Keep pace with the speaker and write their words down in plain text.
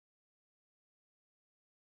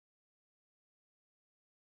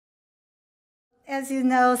As you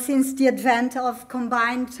know, since the advent of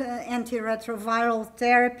combined antiretroviral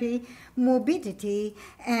therapy, morbidity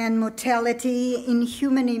and mortality in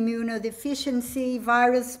human immunodeficiency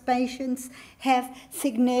virus patients have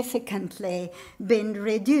significantly been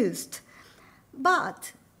reduced.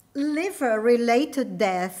 But liver-related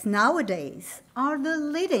deaths nowadays are the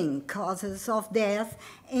leading causes of death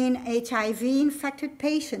in HIV-infected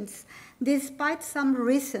patients, despite some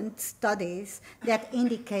recent studies that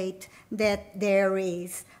indicate that there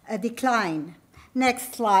is a decline.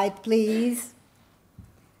 Next slide, please.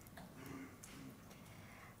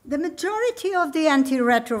 The majority of the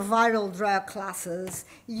antiretroviral drug classes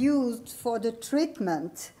used for the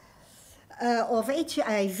treatment of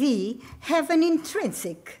HIV have an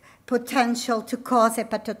intrinsic potential to cause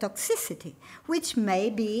hepatotoxicity, which may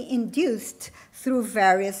be induced through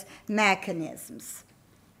various mechanisms.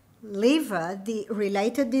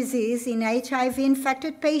 Liver-related disease in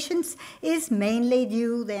HIV-infected patients is mainly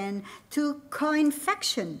due then to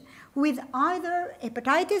co-infection with either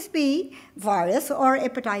hepatitis B virus or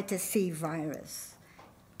hepatitis C virus.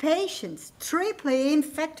 Patients triply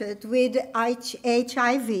infected with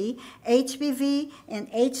HIV, HBV,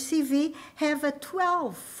 and HCV have a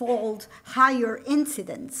 12-fold higher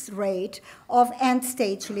incidence rate of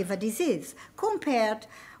end-stage liver disease compared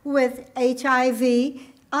with HIV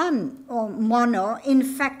or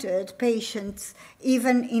mono-infected patients,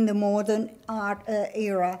 even in the modern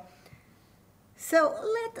era. So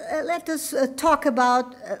let us talk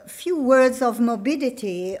about a few words of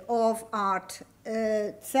morbidity of ART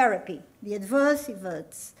therapy. The adverse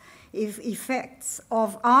effects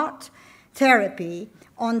of ART therapy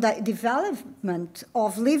on the development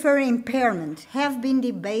of liver impairment have been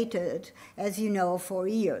debated, as you know, for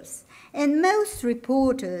years, and most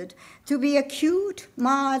reported to be acute,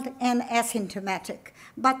 mild, and asymptomatic.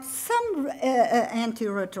 But some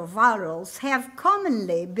antiretrovirals have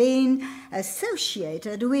commonly been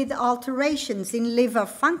associated with alterations in liver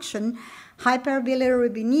function,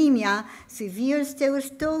 hyperbilirubinemia, severe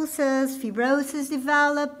steatosis, fibrosis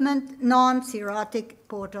development, non-cirrhotic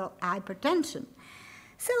portal hypertension.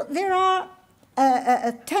 So there are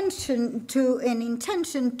intention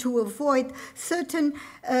to avoid certain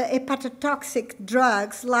hepatotoxic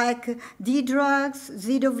drugs like D drugs,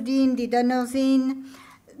 zidovudine, didanosine,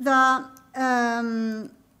 the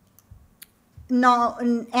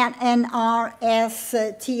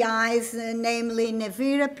NRSTIs, namely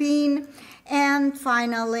nevirapine, and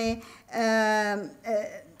finally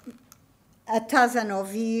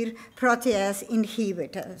atazanavir protease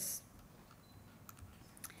inhibitors.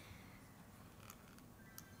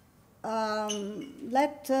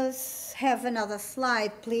 Let us have another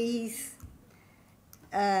slide, please.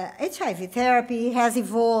 HIV therapy has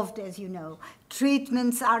evolved, as you know.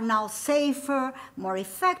 Treatments are now safer, more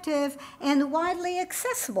effective, and widely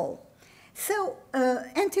accessible. So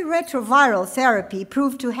antiretroviral therapy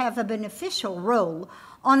proved to have a beneficial role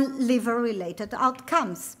on liver-related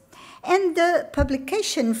outcomes. And the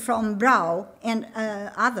publication from Brau and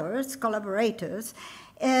others, collaborators,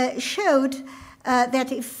 showed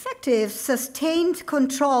that effective sustained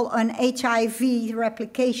control on HIV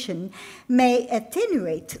replication may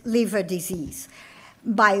attenuate liver disease.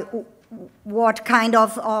 By what kind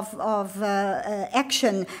of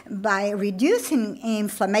action? By reducing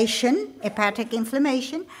inflammation, hepatic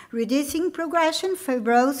inflammation, reducing progression,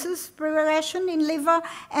 fibrosis progression in liver,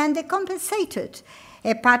 and decompensated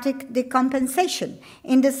hepatic decompensation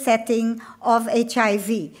in the setting of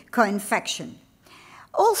HIV co-infection.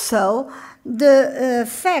 Also, the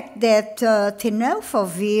fact that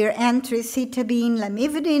tenofovir, anthracycline,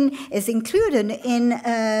 lamivudine is included in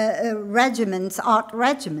regimens, ART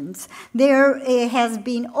regimens, there has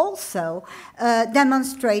been also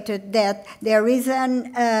demonstrated that there is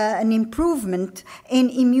an improvement in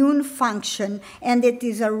immune function, and it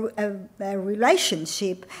is a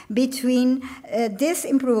relationship between this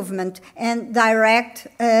improvement and direct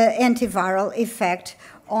antiviral effect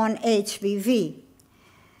on HBV.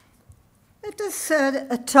 Let us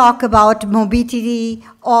talk about morbidity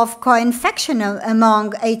of co-infection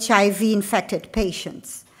among HIV-infected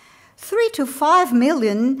patients. 3 to 5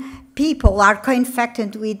 million people are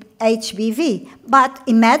co-infected with HBV, but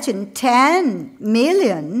imagine 10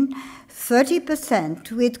 million,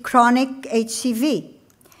 30% with chronic HCV.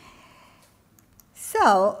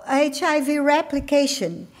 So HIV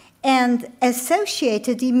replication and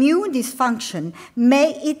associated immune dysfunction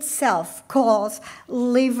may itself cause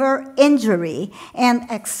liver injury and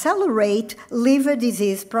accelerate liver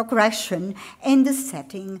disease progression in the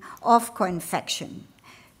setting of co-infection.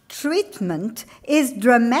 Treatment is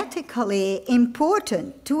dramatically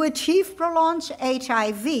important to achieve prolonged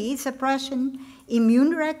HIV suppression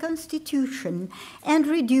immune reconstitution, and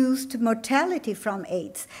reduced mortality from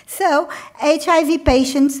AIDS. So HIV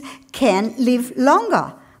patients can live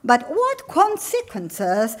longer. But what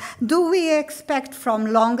consequences do we expect from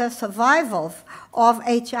longer survival of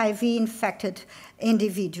HIV-infected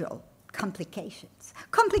individual? Complications.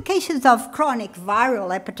 Complications of chronic viral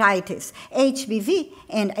hepatitis, HBV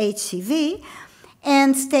and HCV,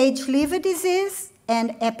 and stage liver disease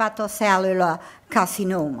and hepatocellular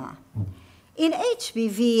carcinoma. In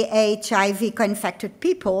HBV, HIV co-infected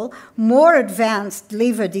people, more advanced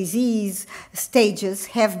liver disease stages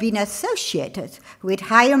have been associated with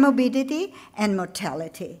higher morbidity and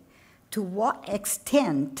mortality. To what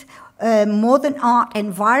extent modern art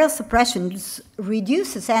and viral suppression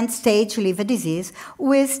reduces end-stage liver disease,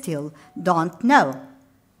 we still don't know.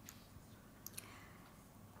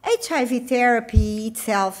 HIV therapy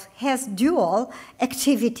itself has dual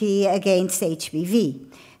activity against HBV.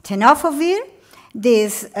 Tenofovir,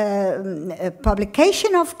 this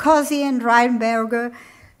publication of Cosi and Reinberger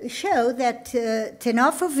show that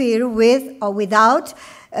tenofovir with or without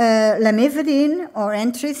lamivudine or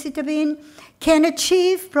anthracitabine can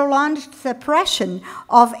achieve prolonged suppression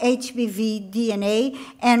of HBV DNA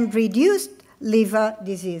and reduced liver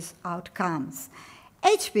disease outcomes.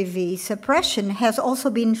 HBV suppression has also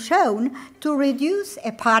been shown to reduce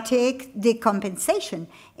hepatic decompensation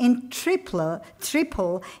in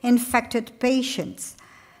triple infected patients.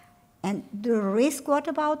 And the risk, what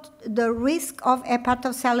about the risk of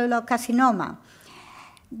hepatocellular carcinoma?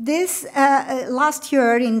 This last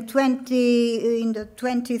year in the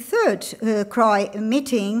 23rd CROI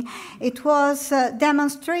meeting, it was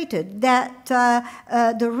demonstrated that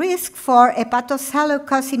the risk for hepatocellular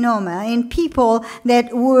carcinoma in people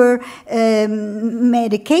that were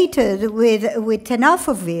medicated with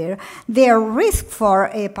tenofovir, their risk for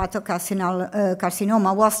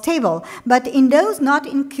hepatocarcinoma was stable. But in those not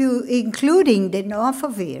including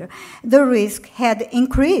tenofovir, the risk had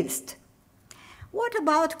increased. What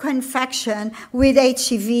about co-infection with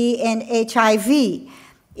HCV and HIV?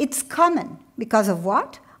 It's common because of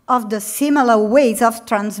what? Of the similar ways of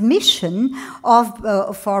transmission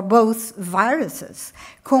for both viruses.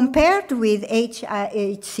 Compared with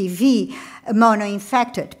HCV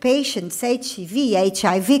monoinfected patients, HCV,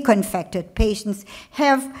 HIV co-infected patients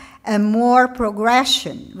have a more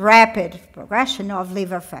rapid progression of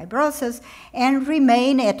liver fibrosis and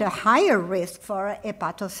remain at a higher risk for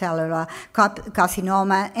hepatocellular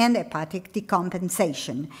carcinoma and hepatic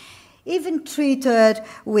decompensation. Even treated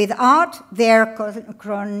with ART, their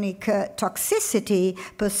chronic toxicity,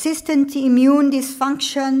 persistent immune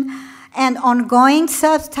dysfunction, and ongoing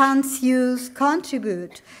substance use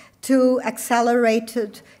contribute to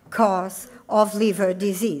accelerated course of liver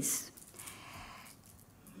disease.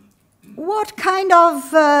 What kind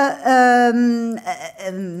of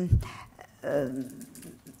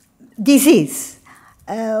disease?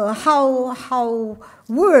 How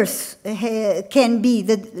worse can be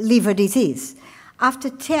the liver disease? After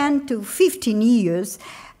 10 to 15 years,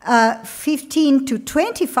 15 to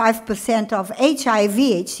 25% of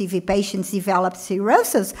HIV-HCV patients develop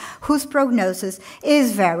cirrhosis, whose prognosis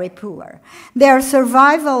is very poor. Their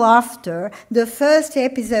survival after the first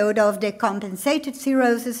episode of decompensated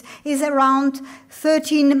cirrhosis is around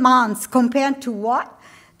 13 months, compared to what?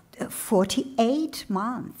 48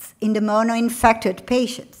 months in the monoinfected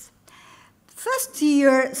patients.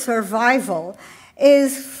 First-year survival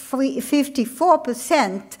is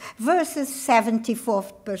 54% versus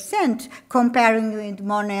 74% comparing with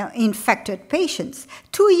mono-infected patients.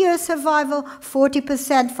 2-year survival,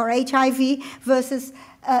 40% for HIV versus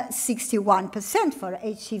 61% for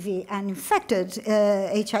HIV and infected.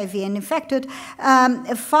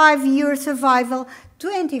 5-year survival,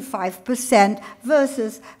 25%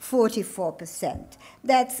 versus 44%.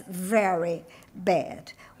 That's very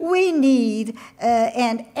bad. We need,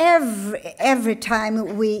 and every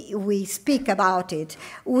time we speak about it,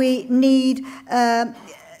 we need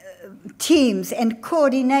teams and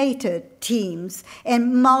coordinated teams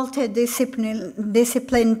and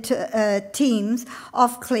multidisciplined teams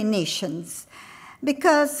of clinicians.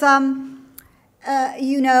 Because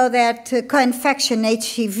you know that co-infection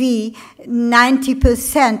HCV,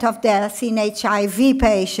 90% of deaths in HIV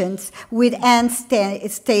patients with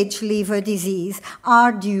end-stage liver disease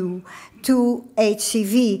are due to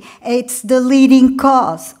HCV. It's the leading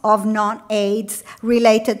cause of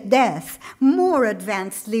non-AIDS-related death. More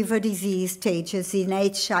advanced liver disease stages in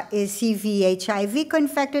HCV, HIV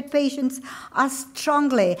co-infected patients are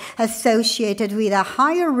strongly associated with a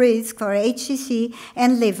higher risk for HCC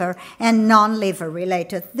and liver and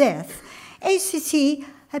non-liver-related death. HCC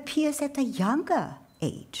appears at a younger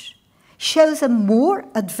age. shows a more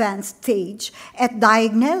advanced stage at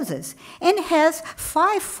diagnosis and has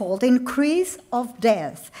 5-fold increase of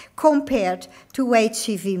death compared to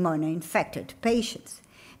HIV monoinfected patients.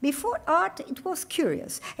 Before ART, it was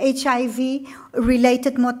curious.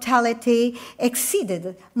 HIV-related mortality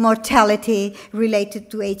exceeded mortality related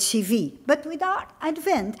to HCV. But with ART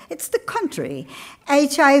advent, it's the contrary.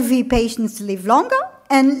 HIV patients live longer,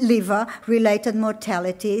 and liver-related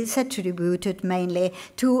mortality is attributed mainly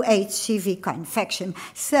to HCV co-infection.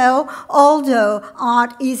 So, although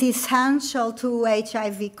ART is essential to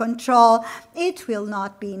HIV control, it will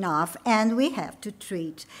not be enough, and we have to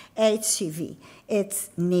treat HCV. It's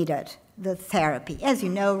needed, the therapy. As you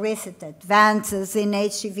know, recent advances in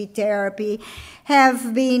HCV therapy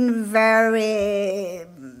have been very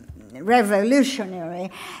revolutionary,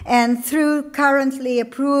 and through currently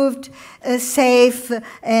approved safe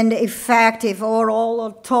and effective oral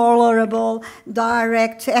or tolerable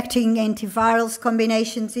direct-acting antivirals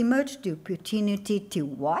combinations emerged the opportunity to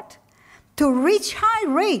what? To reach high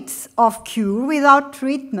rates of cure without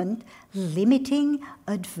treatment, limiting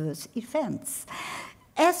adverse events.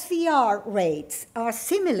 SVR rates are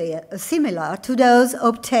similar to those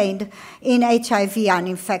obtained in HIV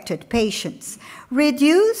uninfected patients,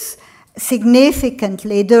 reduce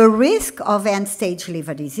significantly the risk of end-stage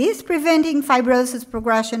liver disease, preventing fibrosis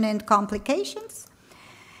progression and complications,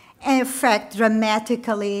 and affect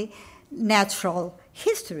dramatically natural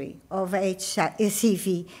history of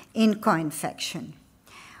HCV in co-infection.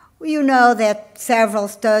 You know that several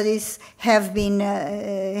studies have been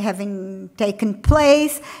having taken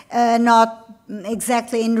place, not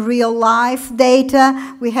exactly in real life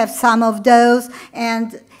data. We have some of those,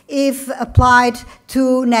 and if applied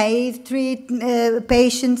to naive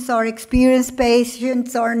patients or experienced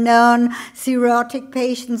patients or non-cirrhotic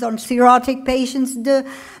patients or cirrhotic patients, the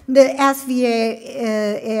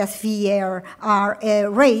SVR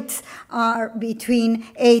rates are between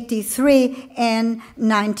 83 and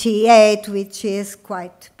 98, which is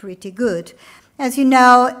quite pretty good. As you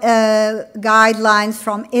know, guidelines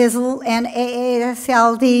from ISL and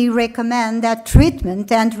AASLD recommend that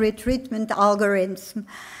treatment and retreatment algorithms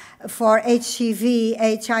for HCV,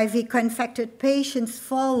 HIV co-infected patients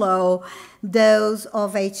follow those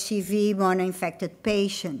of HCV monoinfected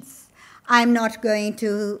patients. I'm not going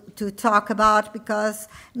to talk about, because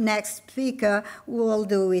next speaker will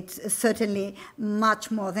do it certainly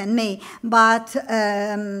much more than me, but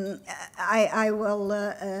I will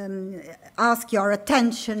ask your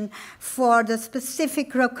attention for the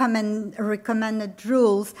specific recommended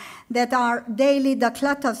rules that are daily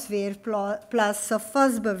daclotosvir plus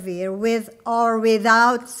sofosbuvir with or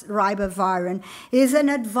without ribavirin is an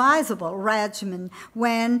advisable regimen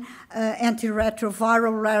when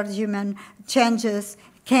antiretroviral regimen changes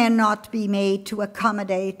cannot be made to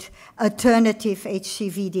accommodate alternative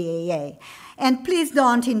HCV-DAA. And please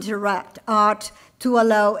don't interrupt ART to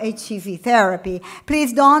allow HCV therapy.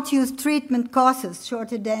 Please don't use treatment courses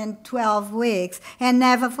shorter than 12 weeks, and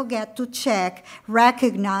never forget to check,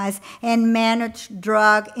 recognize, and manage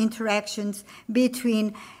drug interactions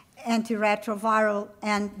between antiretroviral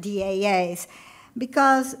and DAAs,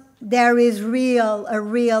 because there is a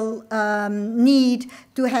real need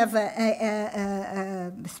to have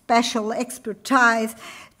a special expertise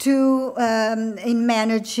in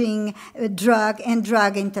managing drug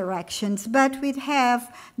interactions. But we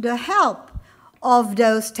have the help of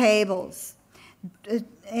those tables.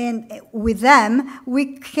 And with them,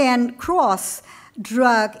 we can cross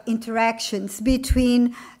drug interactions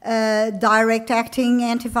between direct-acting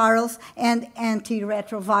antivirals and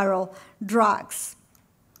antiretroviral drugs.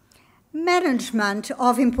 Management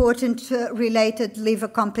of important related liver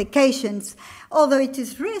complications. Although it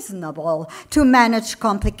is reasonable to manage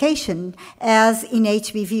complications, as in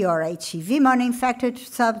HBV or HCV monoinfected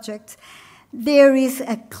subjects, there is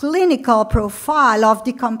a clinical profile of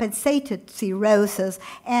decompensated cirrhosis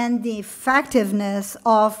and the effectiveness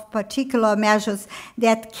of particular measures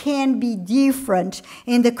that can be different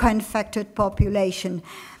in the co-infected population.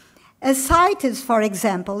 Ascites, for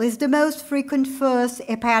example, is the most frequent first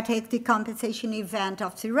hepatic decompensation event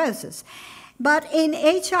of cirrhosis. But in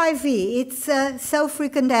HIV, it's so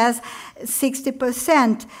frequent as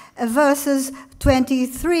 60% versus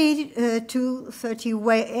 23 to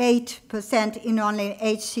 38% in only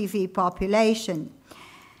HCV population.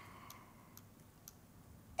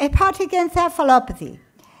 Hepatic encephalopathy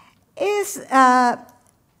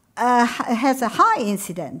has a high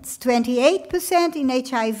incidence, 28% in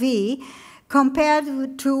HIV, compared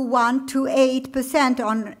to 1 to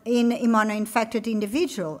 8% in immunoinfected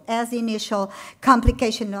individual as initial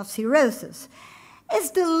complication of cirrhosis.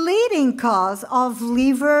 is the leading cause of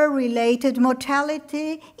liver-related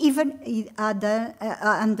mortality, even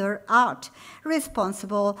under art,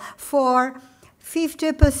 responsible for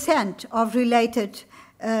 50% of related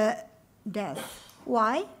deaths.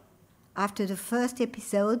 Why? After the first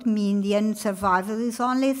episode, median survival is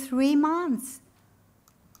only 3 months.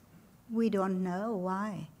 We don't know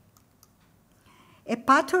why.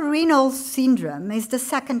 Hepatorenal syndrome is the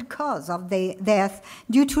second cause of death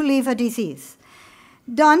due to liver disease.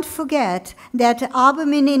 Don't forget that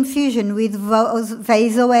albumin infusion with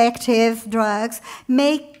vasoactive drugs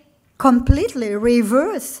may completely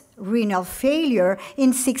reverse renal failure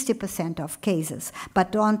in 60% of cases.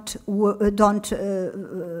 But don't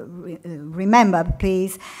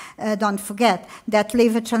forget that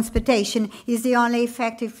liver transplantation is the only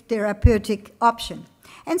effective therapeutic option.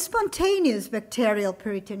 And spontaneous bacterial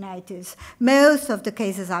peritonitis. Most of the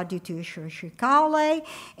cases are due to Escherichia coli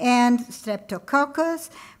and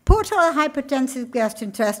Streptococcus. Portal hypertensive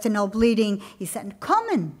gastrointestinal bleeding is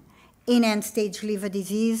uncommon in end-stage liver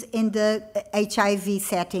disease in the HIV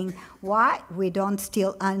setting. Why? We don't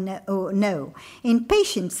still know. In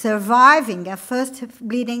patients surviving a first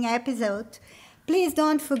bleeding episode, please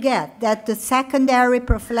don't forget that the secondary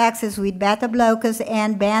prophylaxis with beta blockers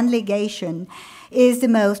and band ligation is the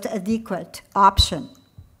most adequate option.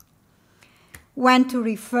 When to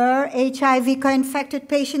refer HIV co-infected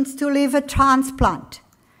patients to liver transplant?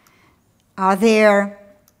 Are there,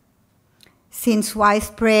 since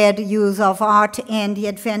widespread use of ART and the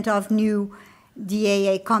advent of new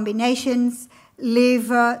DAA combinations,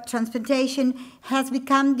 liver transplantation has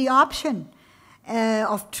become the option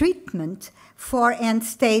of treatment for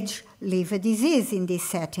end-stage liver disease in this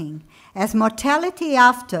setting. As mortality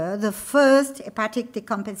after the first hepatic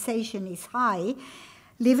decompensation is high,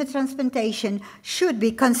 liver transplantation should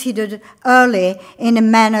be considered early in the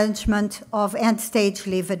management of end-stage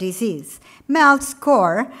liver disease. MELD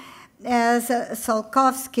score, as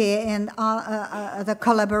Solkowski and the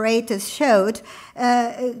collaborators showed,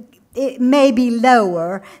 it may be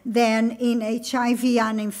lower than in HIV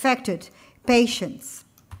uninfected patients.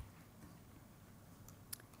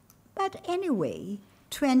 But anyway,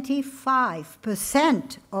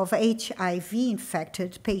 25% of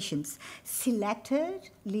HIV-infected patients selected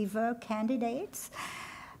liver candidates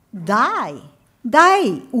die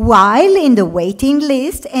while in the waiting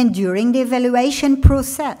list and during the evaluation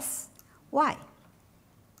process. Why?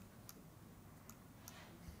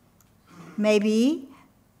 Maybe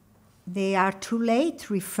they are too late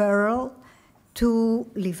referral to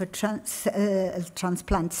liver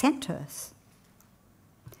transplant centers.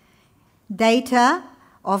 Data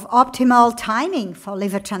of optimal timing for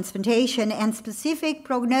liver transplantation and specific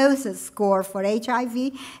prognosis score for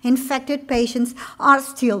HIV-infected patients are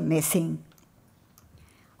still missing.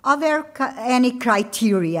 Are there any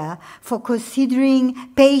criteria for considering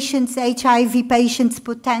HIV patients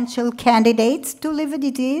potential candidates to liver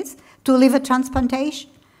disease, to liver transplantation?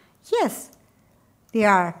 Yes, there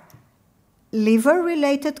are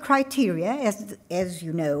liver-related criteria, as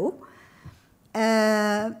you know,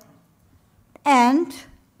 and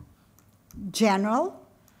general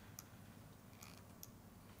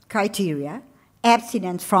criteria: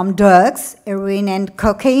 abstinence from drugs, heroin and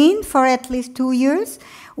cocaine for at least 2 years.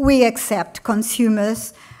 We accept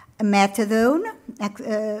consumers methadone,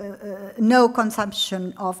 no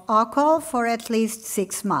consumption of alcohol for at least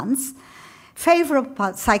 6 months,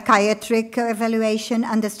 favorable psychiatric evaluation,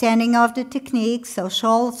 understanding of the technique,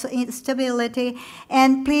 social stability,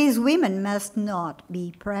 and please, women must not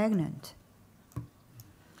be pregnant.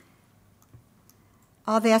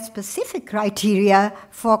 Are there specific criteria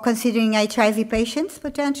for considering HIV patients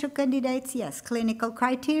potential candidates? Yes, clinical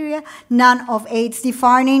criteria, none of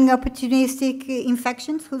AIDS-defining opportunistic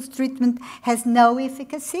infections whose treatment has no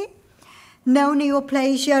efficacy, no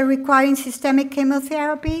neoplasia requiring systemic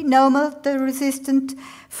chemotherapy, no multi-resistant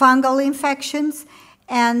fungal infections,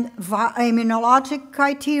 and immunologic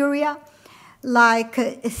criteria like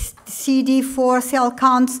CD4 cell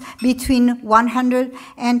counts between 100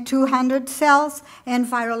 and 200 cells, and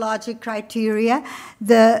virologic criteria.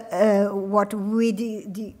 What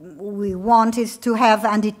we want is to have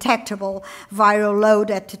undetectable viral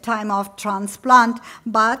load at the time of transplant,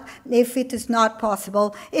 but if it is not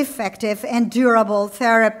possible, effective and durable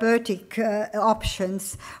therapeutic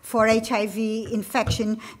options for HIV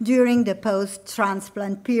infection during the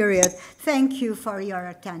post-transplant period. Thank you for your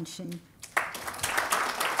attention.